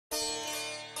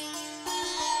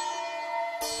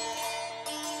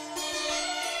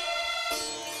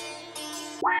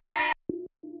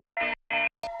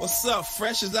What's up?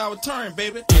 Fresh is our turn,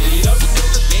 baby. Get up,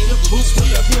 gator boots, we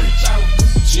up here without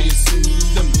Gucci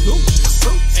suits. Them Gucci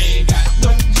suits. Ain't got no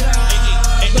job,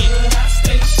 but I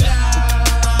stay shy.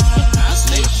 I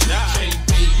stay shy. Can't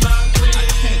pay my rent. I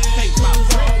can't pay my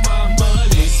rent. All my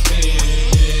money spent,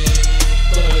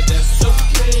 but that's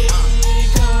okay,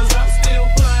 cause I'm still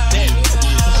flying.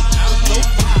 I'm so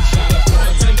fly. Got a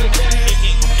point in the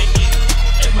game,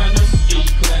 and my new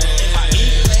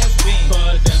E-class,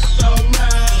 but that's alright.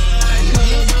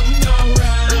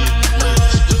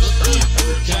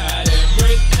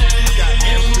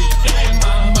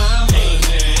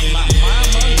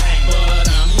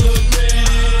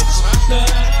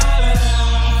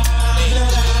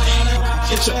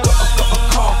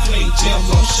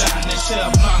 Gems on shine, they tell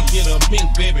mom get a big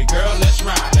baby girl, let's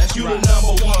ride. You the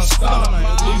number one star,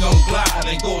 we gon' glide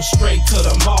and go straight to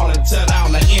the mall and tear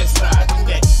down the inside.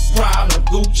 That Prada,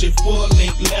 Gucci, full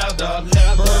length leather,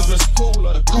 Burberry's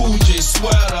cooler, Gucci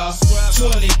sweater,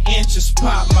 20 inches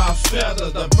pop my feather.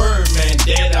 The Birdman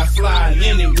dead, I fly in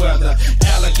any weather.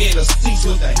 Alligator seats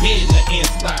with the head in the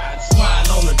inside.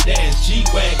 Smile on the dash,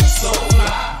 G-Wagon so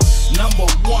fly. Number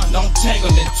one, don't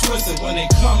tangle and twist it. When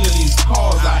it comes to these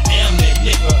cars, I am that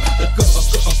nigga. The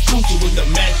Gucci with the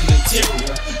matching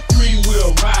interior.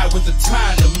 3-wheel ride with the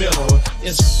tie in the middle.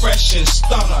 It's fresh and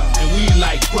stunner, and we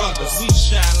like brothers. We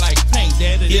shine like paint,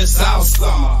 daddy. It's our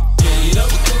summer. Get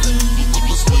up,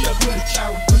 we up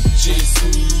without Gucci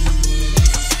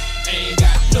suits. Ain't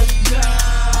got no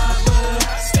job, but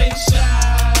I stay shy.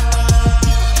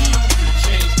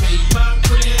 Can't pay my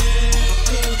rent,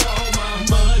 cause all my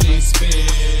money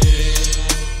spent,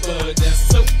 but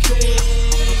that's okay,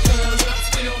 cause I'm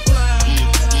still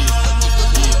flying.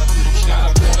 Got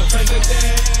a quarter tank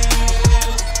down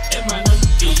in my new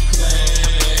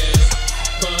E-class,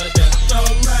 but that's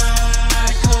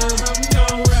alright, cause I'm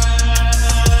gon' ride.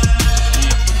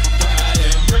 Got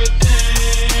everything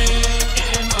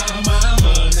in my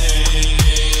money,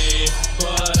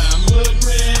 but I'm hood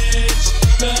rich.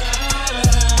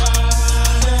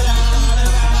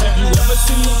 Have you ever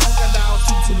seen a crocodile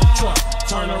seats in the trunk?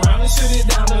 Turn around and sit it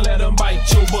down and let them bite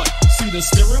your butt. See the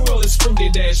steering wheel is from the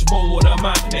dashboard of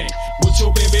my neck. With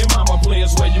your baby mama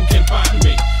players where you can find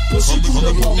me. Pushing through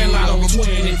the parking lot on 24.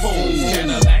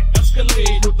 Cadillac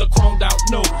Escalade with the chromed out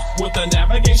nose. With the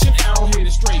navigation arrow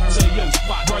headed straight to your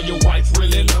spot. Bro, your wife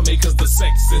really love me cause the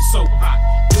sex is so hot.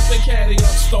 With the caddy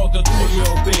up, start the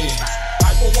 3-wheel bed.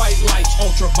 Hyper white lights,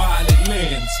 ultraviolet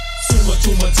lens.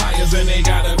 Tuma tires and they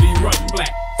gotta be run black.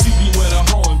 TV with a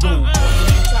horn boom.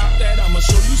 Top that, I'ma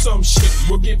show you some shit.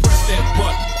 We'll get pressed that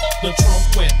button. The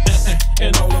trunk went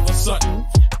and all of a sudden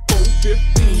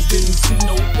 415s didn't see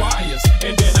no wires.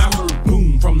 And then I heard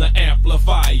boom from the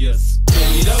amplifiers.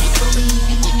 Get up,